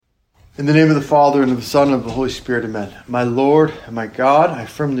In the name of the Father, and of the Son, and of the Holy Spirit, amen. My Lord and my God, I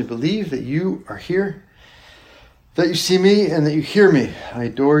firmly believe that you are here, that you see me, and that you hear me. I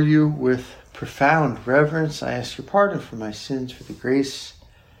adore you with profound reverence. I ask your pardon for my sins, for the grace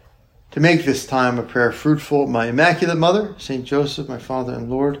to make this time a prayer fruitful. My Immaculate Mother, Saint Joseph, my Father and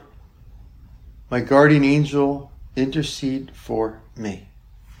Lord, my guardian angel, intercede for me.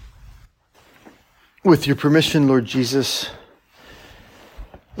 With your permission, Lord Jesus,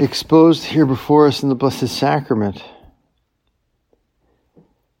 exposed here before us in the Blessed Sacrament,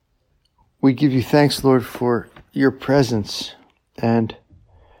 we give you thanks, Lord, for your presence and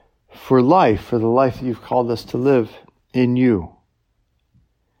for life, for the life that you've called us to live in you.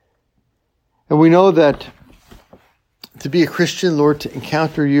 And we know that to be a Christian, Lord, to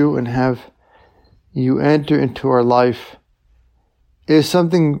encounter you and have you enter into our life is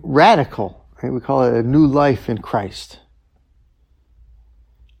something radical, right? We call it a new life in Christ.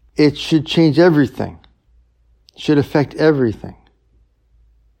 It should change everything. It should affect everything.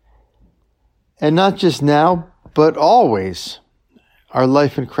 And not just now, but always. Our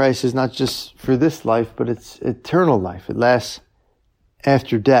life in Christ is not just for this life, but it's eternal life. It lasts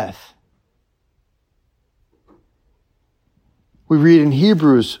after death. We read in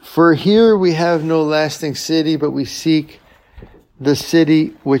Hebrews, "For here we have no lasting city, but we seek the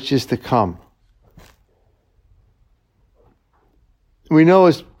city which is to come." We know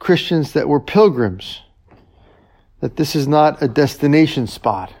as Christians that we're pilgrims, that this is not a destination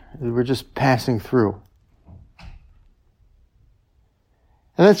spot. We're just passing through.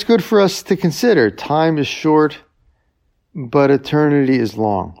 And that's good for us to consider. Time is short, but eternity is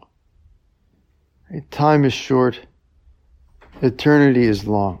long. Time is short, eternity is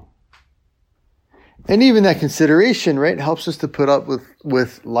long. And even that consideration, right, helps us to put up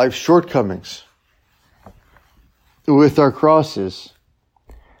with life's shortcomings, with our crosses.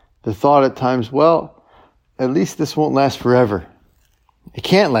 The thought at times, well, at least this won't last forever. It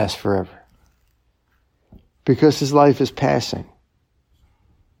can't last forever because his life is passing.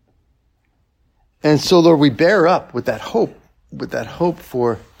 And so, Lord, we bear up with that hope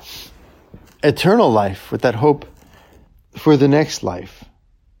for eternal life, with that hope for the next life,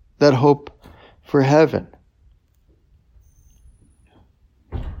 that hope for heaven.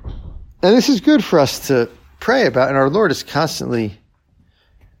 And this is good for us to pray about, and our Lord is constantly,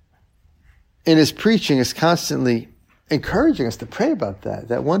 in his preaching, is constantly encouraging us to pray about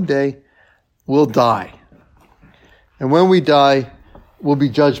that one day we'll die. And when we die, we'll be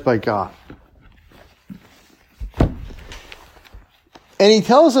judged by God. And he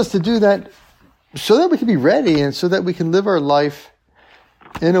tells us to do that so that we can be ready and so that we can live our life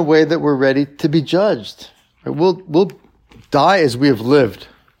in a way that we're ready to be judged. We'll die as we have lived.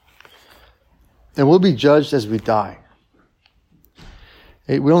 And we'll be judged as we die.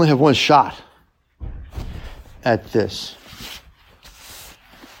 We only have one shot at this.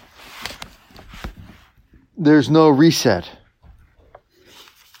 There's no reset.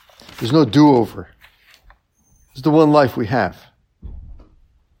 There's no do-over. It's the one life we have.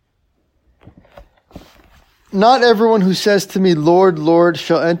 Not everyone who says to me, "Lord, Lord,"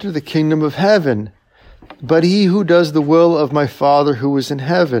 shall enter the kingdom of heaven, but he who does the will of my Father who is in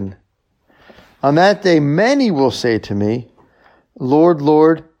heaven. On that day many will say to me, "Lord,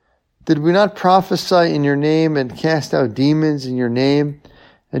 Lord, did we not prophesy in your name and cast out demons in your name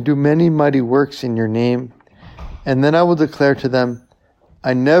and do many mighty works in your name?" And then I will declare to them,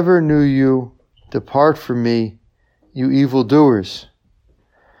 "I never knew you. Depart from me, you evildoers."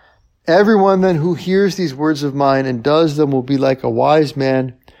 Everyone then who hears these words of mine and does them will be like a wise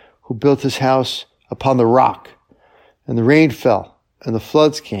man who built his house upon the rock. And the rain fell, and the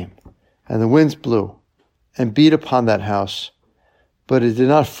floods came, and the winds blew, and beat upon that house. But it did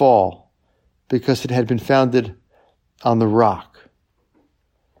not fall, because it had been founded on the rock.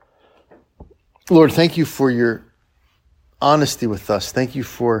 Lord, thank you for your honesty with us. Thank you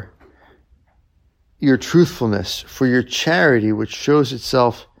for your truthfulness, for your charity, which shows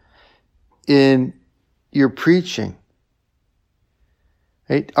itself in your preaching.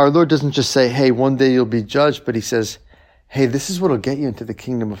 Right? Our Lord doesn't just say, "Hey, one day you'll be judged," but he says, "Hey, this is what will get you into the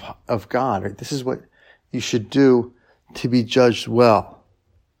kingdom of God. Right? This is what you should do to be judged well."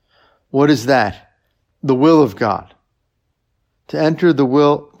 What is that? The will of God. To enter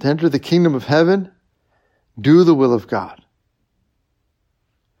the kingdom of heaven, do the will of God.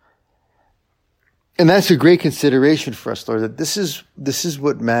 And that's a great consideration for us, Lord, that this is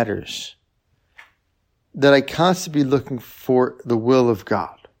what matters. That I constantly be looking for the will of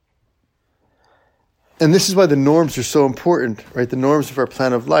God. And this is why the norms are so important, right? The norms of our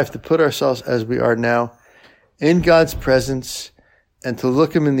plan of life, to put ourselves as we are now in God's presence and to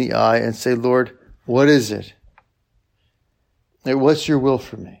look him in the eye and say, Lord, what is it? What's your will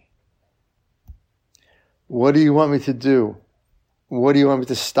for me? What do you want me to do? What do you want me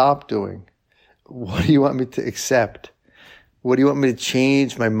to stop doing? What do you want me to accept? What do you want me to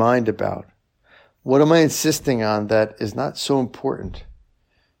change my mind about? What am I insisting on that is not so important?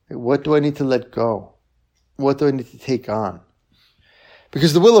 What do I need to let go? What do I need to take on?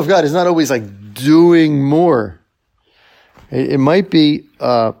 Because the will of God is not always like doing more. It might be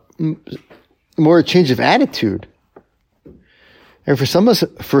more a change of attitude. And for some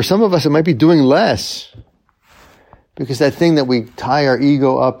of us, it might be doing less. Because that thing that we tie our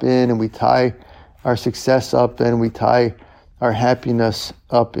ego up in, and we tie our success up in, we tie our happiness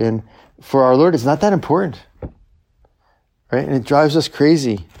up in, for our Lord, it's not that important. Right? And it drives us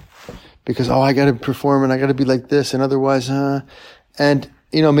crazy. Because, I got to perform and I got to be like this, and otherwise, and,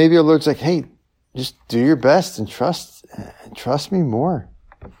 maybe our Lord's like, hey, just do your best and trust me more.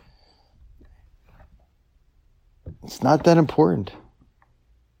 It's not that important.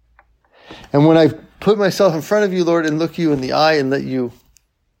 And when I put myself in front of you, Lord, and look you in the eye and let you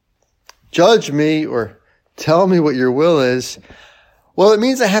judge me or tell me what your will is, well, it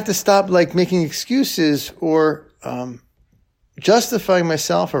means I have to stop making excuses or justifying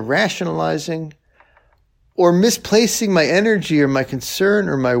myself or rationalizing or misplacing my energy or my concern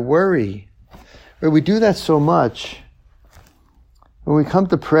or my worry. Where we do that so much. When we come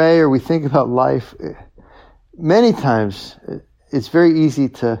to pray or we think about life, many times it's very easy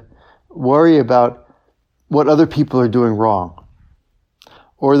to worry about what other people are doing wrong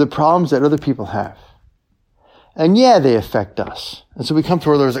or the problems that other people have. And they affect us. And so we come to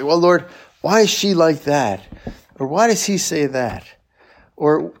our Lord and say, well, Lord, why is she like that? Or why does he say that?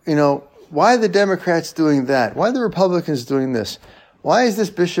 Or, why are the Democrats doing that? Why are the Republicans doing this? Why is this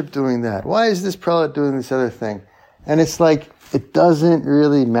bishop doing that? Why is this prelate doing this other thing? And it's it doesn't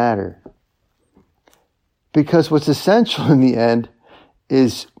really matter. Because what's essential in the end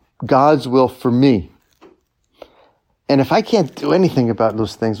is God's will for me. And if I can't do anything about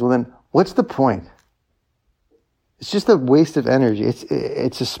those things, well then, what's the point? It's just a waste of energy. It's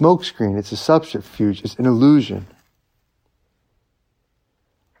a smokescreen. It's a subterfuge. It's an illusion.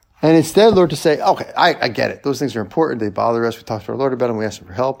 And instead, Lord, to say, okay, I get it. Those things are important. They bother us. We talk to our Lord about them. We ask him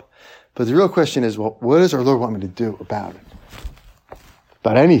for help. But the real question is, well, what does our Lord want me to do about it?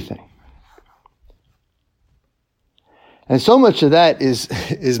 About anything. And so much of that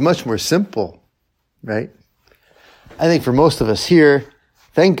is much more simple, right? I think for most of us here,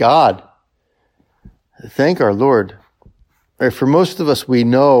 thank God. Thank our Lord. Right? For most of us, we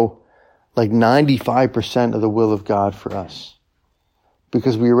know 95% of the will of God for us.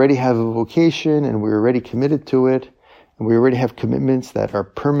 Because we already have a vocation and we're already committed to it. And we already have commitments that are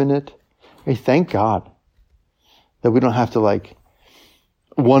permanent. Hey, thank God that we don't have to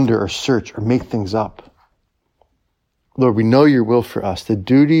wonder or search or make things up. Lord, we know your will for us, the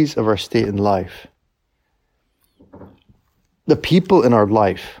duties of our state in life, the people in our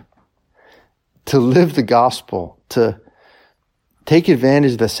life, to live the gospel, to take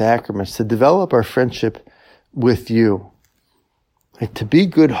advantage of the sacraments, to develop our friendship with you, to be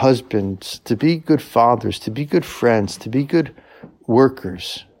good husbands, to be good fathers, to be good friends, to be good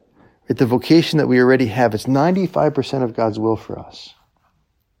workers. The vocation that we already have, it's 95% of God's will for us.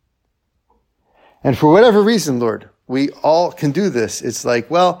 And for whatever reason, Lord, we all can do this. It's we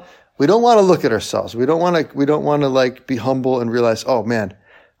don't want to look at ourselves. We don't want to be humble and realize, oh man,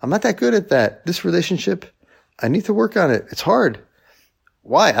 I'm not that good at that. This relationship, I need to work on it. It's hard.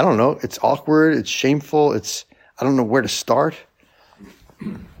 Why? I don't know. It's awkward. It's shameful. I don't know where to start.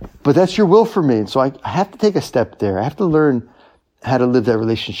 But that's your will for me. And so I have to take a step there. I have to learn how to live that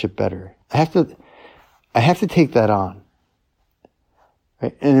relationship better. I have to take that on,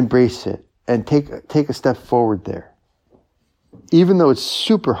 right? And embrace it and take a step forward there. Even though it's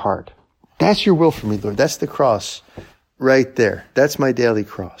super hard. That's your will for me, Lord. That's the cross right there. That's my daily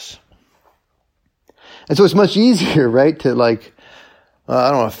cross. And so it's much easier, right? To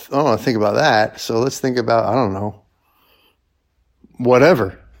I don't want to think about that. So let's think about, I don't know,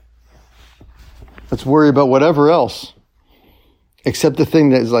 whatever. Let's worry about whatever else. Except the thing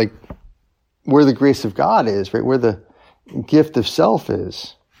that is where the grace of God is, right? Where the gift of self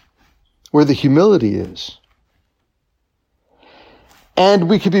is. Where the humility is. And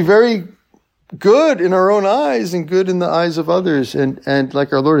we could be very good in our own eyes and good in the eyes of others. And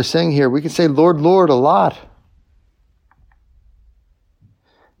like our Lord is saying here, we can say, Lord, Lord, a lot.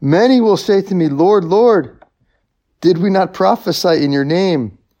 Many will say to me, Lord, Lord, did we not prophesy in your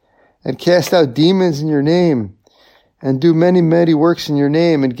name and cast out demons in your name and do many, many works in your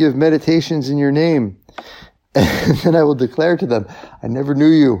name and give meditations in your name? And then I will declare to them, I never knew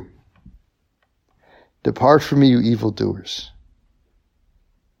you. Depart from me, you evildoers.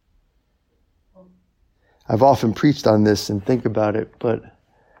 I've often preached on this and think about it, but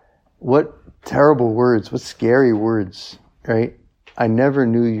what terrible words, what scary words, right? I never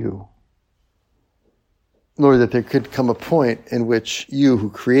knew you. Lord, that there could come a point in which you, who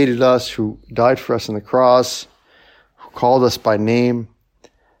created us, who died for us on the cross, who called us by name,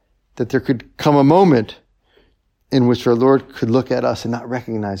 that there could come a moment in which our Lord could look at us and not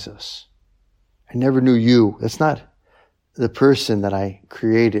recognize us. I never knew you. That's not the person that I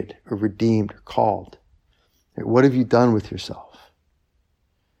created or redeemed or called. What have you done with yourself?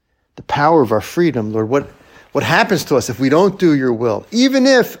 The power of our freedom, Lord, what happens to us if we don't do your will? Even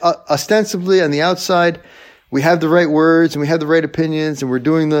if ostensibly on the outside we have the right words and we have the right opinions and we're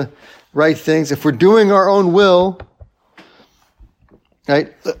doing the right things, if we're doing our own will,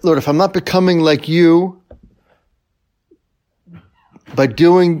 right? Lord, if I'm not becoming like you by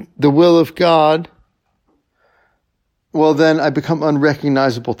doing the will of God, well, then I become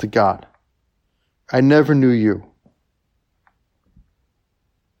unrecognizable to God. I never knew you.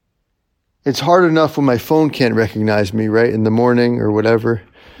 It's hard enough when my phone can't recognize me, right? In the morning or whatever.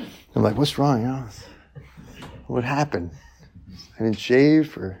 I'm like, what's wrong? What happened? I didn't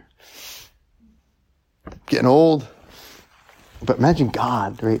shave or getting old. But imagine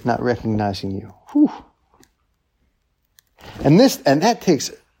God, right? Not recognizing you. Whew. And that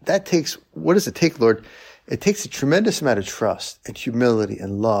takes, what does it take, Lord? It takes a tremendous amount of trust and humility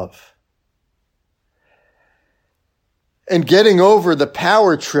and love. And getting over the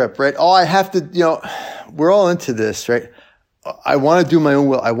power trip, right? Oh, I have to, we're all into this, right? I want to do my own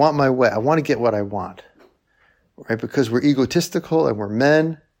will. I want my way. I want to get what I want, right? Because we're egotistical and we're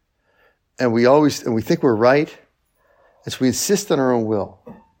men and we think we're right. And so we insist on our own will.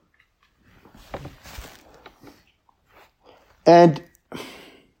 And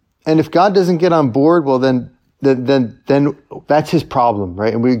if God doesn't get on board, well, then that's his problem,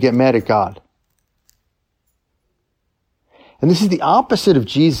 right? And we get mad at God. And this is the opposite of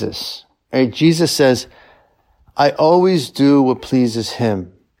Jesus, right? Jesus says, I always do what pleases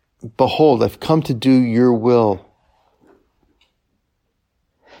him. Behold, I've come to do your will.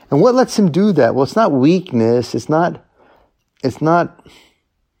 And what lets him do that? Well, it's not weakness. It's not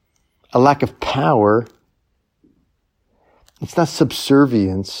a lack of power. It's not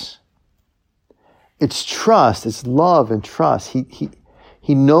subservience. It's trust. It's love and trust.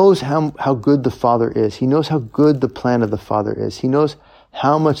 He knows how good the Father is. He knows how good the plan of the Father is. He knows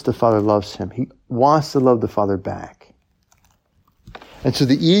how much the Father loves him. He wants to love the Father back. And so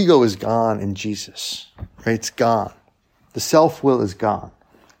the ego is gone in Jesus, right? It's gone. The self-will is gone.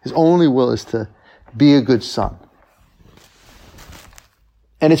 His only will is to be a good son.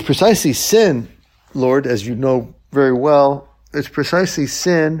 And it's precisely sin, Lord, as you know very well, it's precisely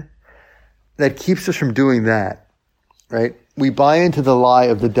sin that keeps us from doing that, right? We buy into the lie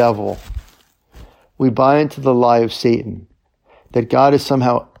of the devil. We buy into the lie of Satan, that God is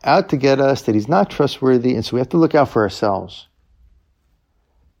somehow out to get us, that he's not trustworthy, and so we have to look out for ourselves.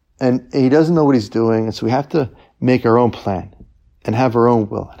 And he doesn't know what he's doing, and so we have to make our own plan and have our own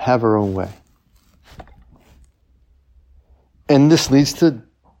will and have our own way. And this leads to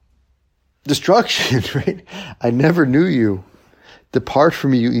destruction, right? I never knew you. Depart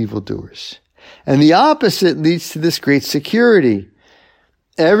from me, you evildoers. And the opposite leads to this great security.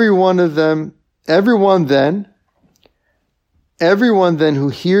 Everyone then who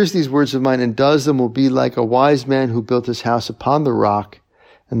hears these words of mine and does them will be like a wise man who built his house upon the rock,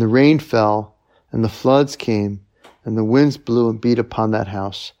 and the rain fell, and the floods came, and the winds blew and beat upon that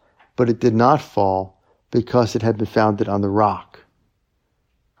house. But it did not fall, because it had been founded on the rock.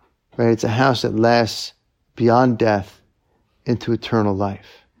 Right? It's a house that lasts beyond death into eternal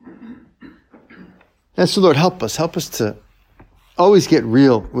life. And so, Lord, help us to always get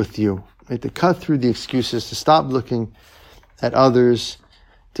real with you, right? To cut through the excuses, to stop looking at others,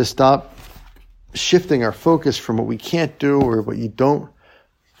 to stop shifting our focus from what we can't do or what you don't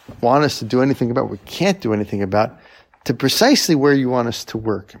want us to do anything about, what we can't do anything about, to precisely where you want us to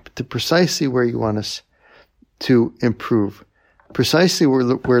work, to precisely where you want us to improve, precisely where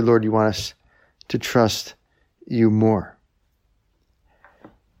Lord, you want us to trust you more.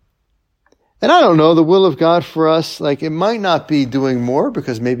 And I don't know, the will of God for us, like it might not be doing more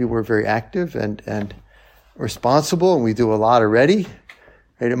because maybe we're very active and responsible and we do a lot already.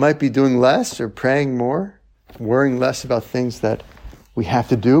 Right? It might be doing less or praying more, worrying less about things that we have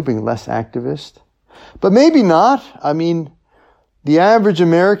to do, being less activist. But maybe not. I mean, the average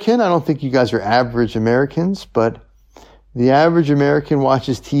American, I don't think you guys are average Americans, but the average American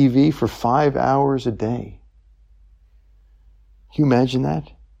watches TV for 5 hours a day. Can you imagine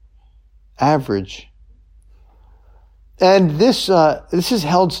that? Average. And this has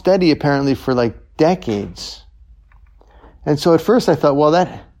held steady apparently for like decades. And so at first I thought, well,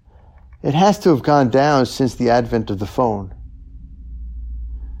 it has to have gone down since the advent of the phone.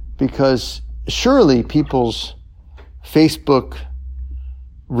 Because surely people's Facebook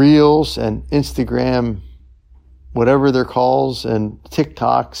Reels and Instagram, whatever they're called, and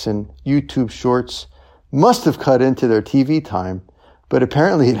TikToks and YouTube Shorts must have cut into their TV time, but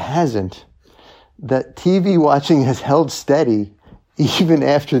apparently it hasn't. That TV watching has held steady even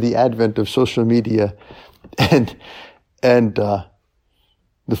after the advent of social media and the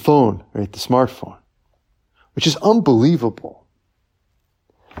phone, right, the smartphone, which is unbelievable.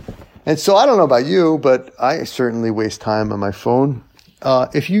 And so I don't know about you, but I certainly waste time on my phone.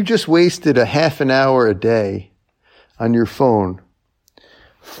 If you just wasted a half an hour a day on your phone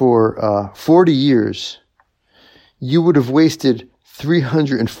for 40 years, you would have wasted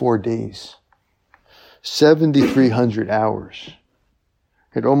 304 days, 7,300 hours,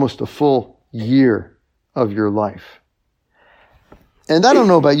 at almost a full year of your life. And I don't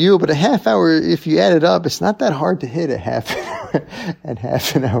know about you, but a half hour, if you add it up, it's not that hard to hit a half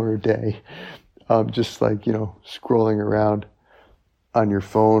an hour a day. Just like, scrolling around on your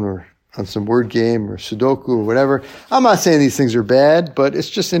phone or on some word game or Sudoku or whatever. I'm not saying these things are bad, but it's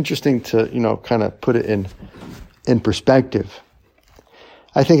just interesting to, kind of put it in perspective.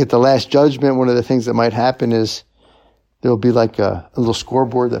 I think at the Last Judgment, one of the things that might happen is there'll be like a little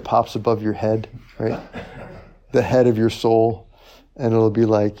scoreboard that pops above your head, right? The head of your soul. And it'll be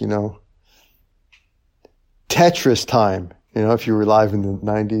like, Tetris time, if you were live in the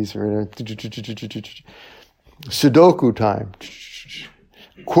 90s, or Sudoku time,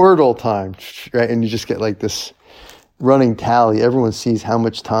 Quirtle time, right? And you just get like this running tally. Everyone sees how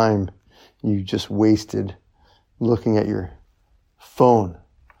much time you just wasted looking at your phone.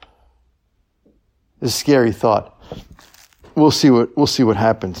 It's a scary thought. We'll see what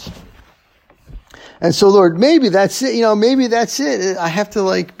happens. And so, Lord, maybe that's it. Maybe that's it. I have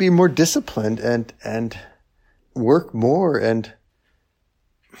to be more disciplined and work more and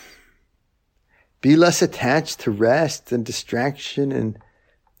be less attached to rest and distraction and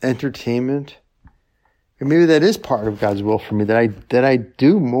entertainment. And maybe that is part of God's will for me, that I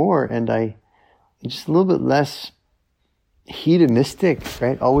do more and I'm just a little bit less hedonistic,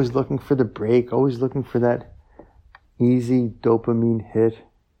 right? Always looking for the break, always looking for that easy dopamine hit.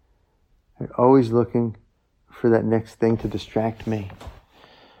 Always looking for that next thing to distract me.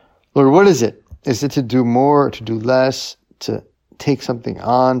 Lord, what is it? Is it to do more, to do less, to take something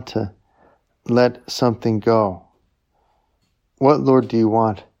on, to let something go? What, Lord, do you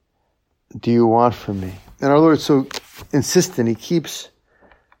want? Do you want from me? And our Lord's so insistent. He keeps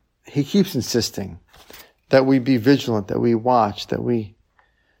insisting that we be vigilant, that we watch, that we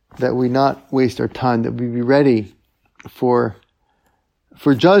not waste our time, that we be ready for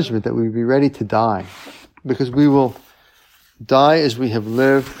judgment, that we be ready to die, because we will die as we have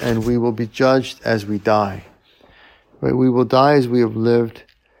lived and we will be judged as we die. Right? We will die as we have lived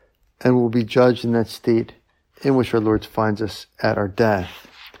and will be judged in that state in which our Lord finds us at our death.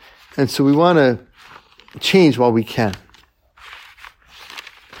 And so we want to change while we can.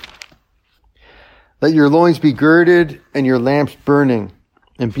 Let your loins be girded and your lamps burning,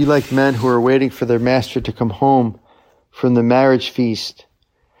 and be like men who are waiting for their master to come home from the marriage feast,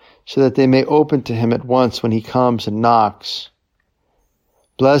 so that they may open to him at once when he comes and knocks.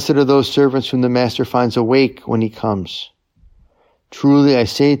 Blessed are those servants whom the master finds awake when he comes. Truly I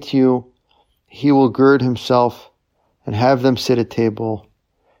say to you, he will gird himself and have them sit at table,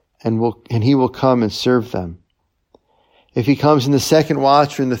 and he will come and serve them. If he comes in the second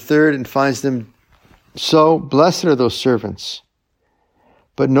watch or in the third and finds them so, blessed are those servants.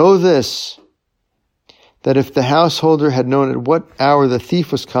 But know this, that if the householder had known at what hour the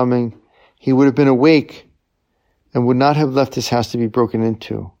thief was coming, he would have been awake and would not have left his house to be broken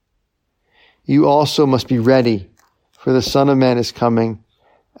into. You also must be ready, for the Son of Man is coming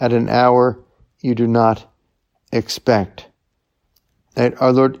at an hour you do not expect. And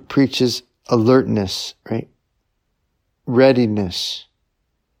our Lord preaches alertness, right? Readiness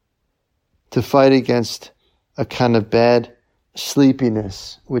to fight against a kind of bad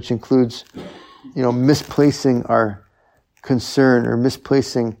sleepiness, which includes, misplacing our concern or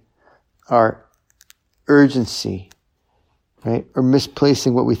misplacing our urgency, right? Or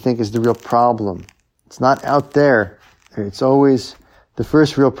misplacing what we think is the real problem. It's not out there. It's always, the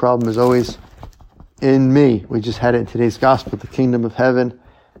first real problem is always in me. We just had it in today's gospel. The kingdom of heaven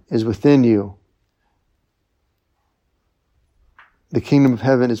is within you. The kingdom of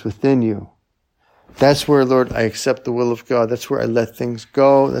heaven is within you. That's where, Lord, I accept the will of God. That's where I let things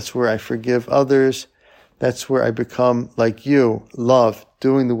go. That's where I forgive others. That's where I become like you, love,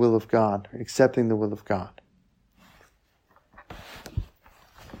 doing the will of God, accepting the will of God.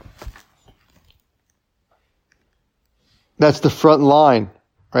 That's the front line,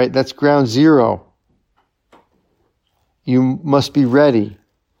 right? That's ground zero. You must be ready,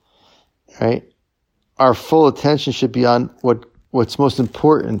 right? Our full attention should be on what's most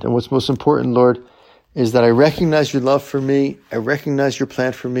important. And what's most important, Lord, is that I recognize your love for me, I recognize your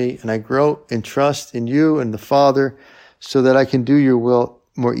plan for me, and I grow in trust in you and the Father so that I can do your will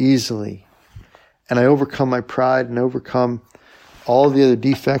more easily. And I overcome my pride and overcome all the other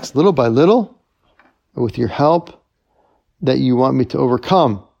defects little by little with your help that you want me to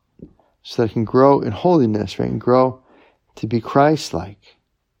overcome so that I can grow in holiness, right? And grow to be Christ-like.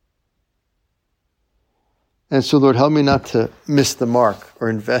 And so, Lord, help me not to miss the mark or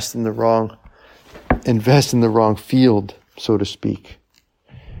invest in the wrong field, so to speak.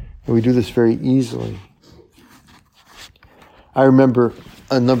 And we do this very easily. I remember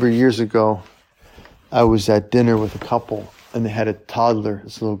a number of years ago, I was at dinner with a couple, and they had a toddler,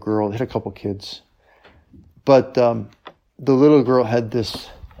 this little girl. They had a couple kids. But the little girl had this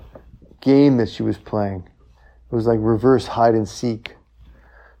game that she was playing. It was like reverse hide and seek.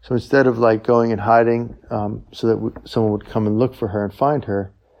 So instead of like going and hiding so that someone would come and look for her and find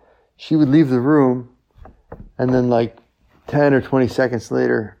her, she would leave the room and then like 10 or 20 seconds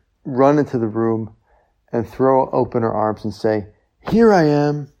later, run into the room and throw open her arms and say, "Here I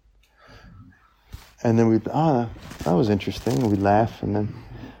am." And then we'd, that was interesting. And we'd laugh, and then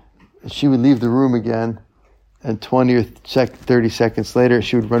she would leave the room again, and 20 or 30 seconds later,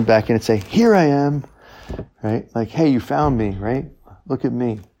 she would run back in and say, "Here I am," right? Like, "Hey, you found me, right? Look at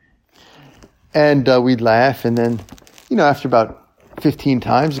me." And we'd laugh, and then, after about 15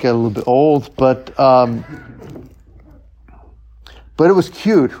 times, it got a little bit old, but it was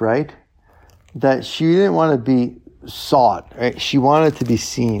cute, right? That she didn't want to be sought, right? She wanted to be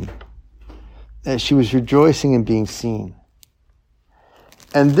seen. That she was rejoicing in being seen.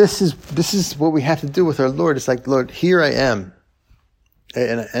 And this is what we have to do with our Lord. It's like, "Lord, here I am."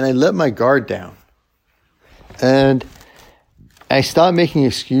 And I let my guard down. And I stop making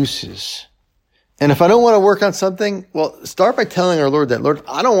excuses. And if I don't want to work on something, well, start by telling our Lord that, "Lord,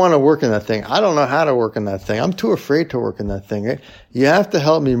 I don't want to work in that thing. I don't know how to work in that thing. I'm too afraid to work in that thing. Right? You have to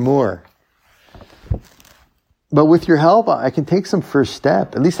help me more." But with your help, I can take some first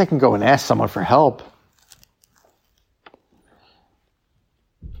step. At least I can go and ask someone for help.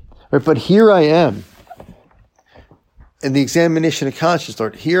 Right? But here I am. In the examination of conscience,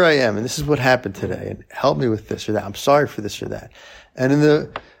 "Lord, here I am, and this is what happened today, and help me with this or that. I'm sorry for this or that." And in the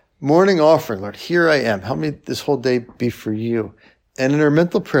morning offering, "Lord, here I am. Help me this whole day be for you." And in our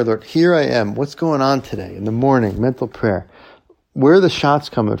mental prayer, "Lord, here I am. What's going on today?" In the morning, mental prayer. Where are the shots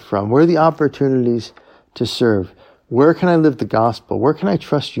coming from? Where are the opportunities to serve? Where can I live the gospel? Where can I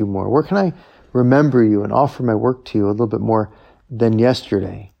trust you more? Where can I remember you and offer my work to you a little bit more than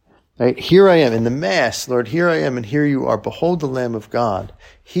yesterday? Right? Here I am in the Mass, "Lord, here I am, and here you are. Behold the Lamb of God.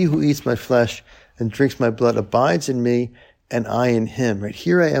 He who eats my flesh and drinks my blood abides in me, and I in him." Right?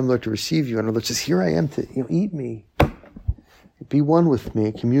 Here I am, Lord, to receive you. And our Lord says, "Here I am to eat me. Be one with me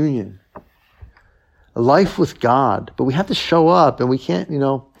in communion." A life with God. But we have to show up, and we can't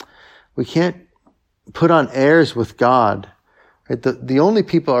put on airs with God. Right? The only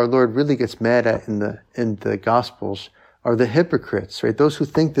people our Lord really gets mad at in the Gospels are the hypocrites, right? Those who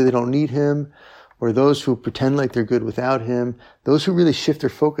think that they don't need him, or those who pretend like they're good without him, those who really shift their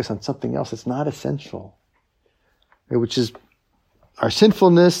focus on something else that's not essential, right? Which is our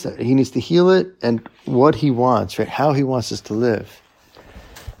sinfulness, that he needs to heal it, and what he wants, right? How he wants us to live.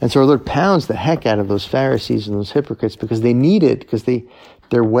 And so our Lord pounds the heck out of those Pharisees and those hypocrites because they need it, because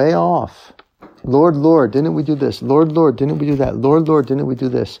they're way off. "Lord, Lord, didn't we do this? Lord, Lord, didn't we do that? Lord, Lord, didn't we do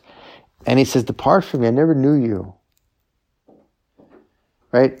this?" And he says, "Depart from me, I never knew you."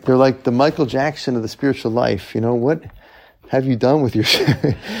 Right? They're like the Michael Jackson of the spiritual life. What have you done with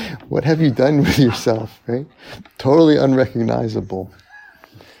what have you done with yourself? Right? Totally unrecognizable.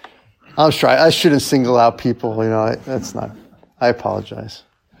 I'm sorry. I shouldn't single out people. That's not. I apologize.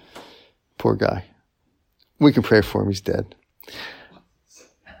 Poor guy. We can pray for him. He's dead.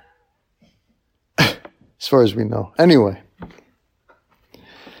 As far as we know. Anyway.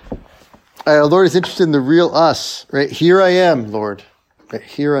 Our Lord is interested in the real us. Right? Here I am, Lord. Right,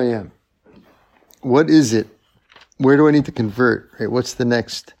 here I am. What is it? Where do I need to convert? Right? What's the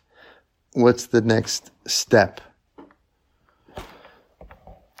next step?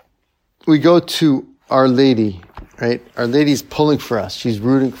 We go to Our Lady, right? Our Lady's pulling for us. She's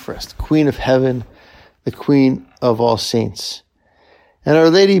rooting for us. The Queen of Heaven, the Queen of all saints. And Our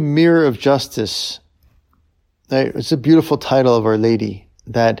Lady, Mirror of Justice, it's a beautiful title of Our Lady,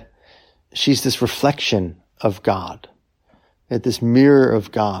 that she's this reflection of God, that this mirror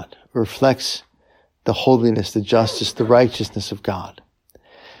of God reflects the holiness, the justice, the righteousness of God,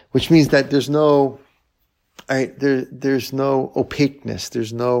 which means that there's no opaqueness,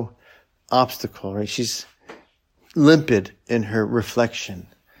 there's no obstacle, right? She's limpid in her reflection.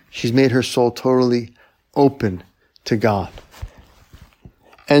 She's made her soul totally open to God.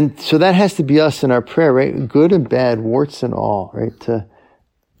 And so that has to be us in our prayer, right? Good and bad, warts and all, right? To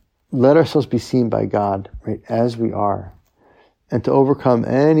let ourselves be seen by God, right? As we are. And to overcome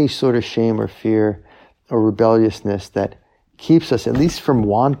any sort of shame or fear or rebelliousness that keeps us at least from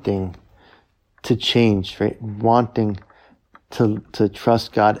wanting to change, right? Wanting to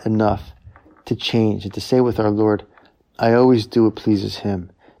trust God enough to change and to say with our Lord, I always do what pleases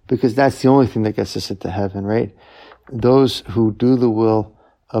Him. Because that's the only thing that gets us into heaven, right? Those who do the will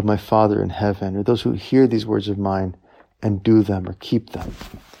of my Father in heaven, or those who hear these words of mine and do them or keep them.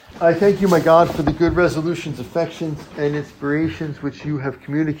 I thank you, my God, for the good resolutions, affections, and inspirations which you have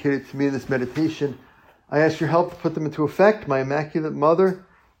communicated to me in this meditation. I ask your help to put them into effect. My Immaculate Mother,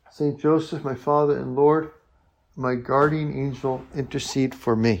 Saint Joseph, my Father and Lord, my guardian angel, intercede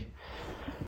for me.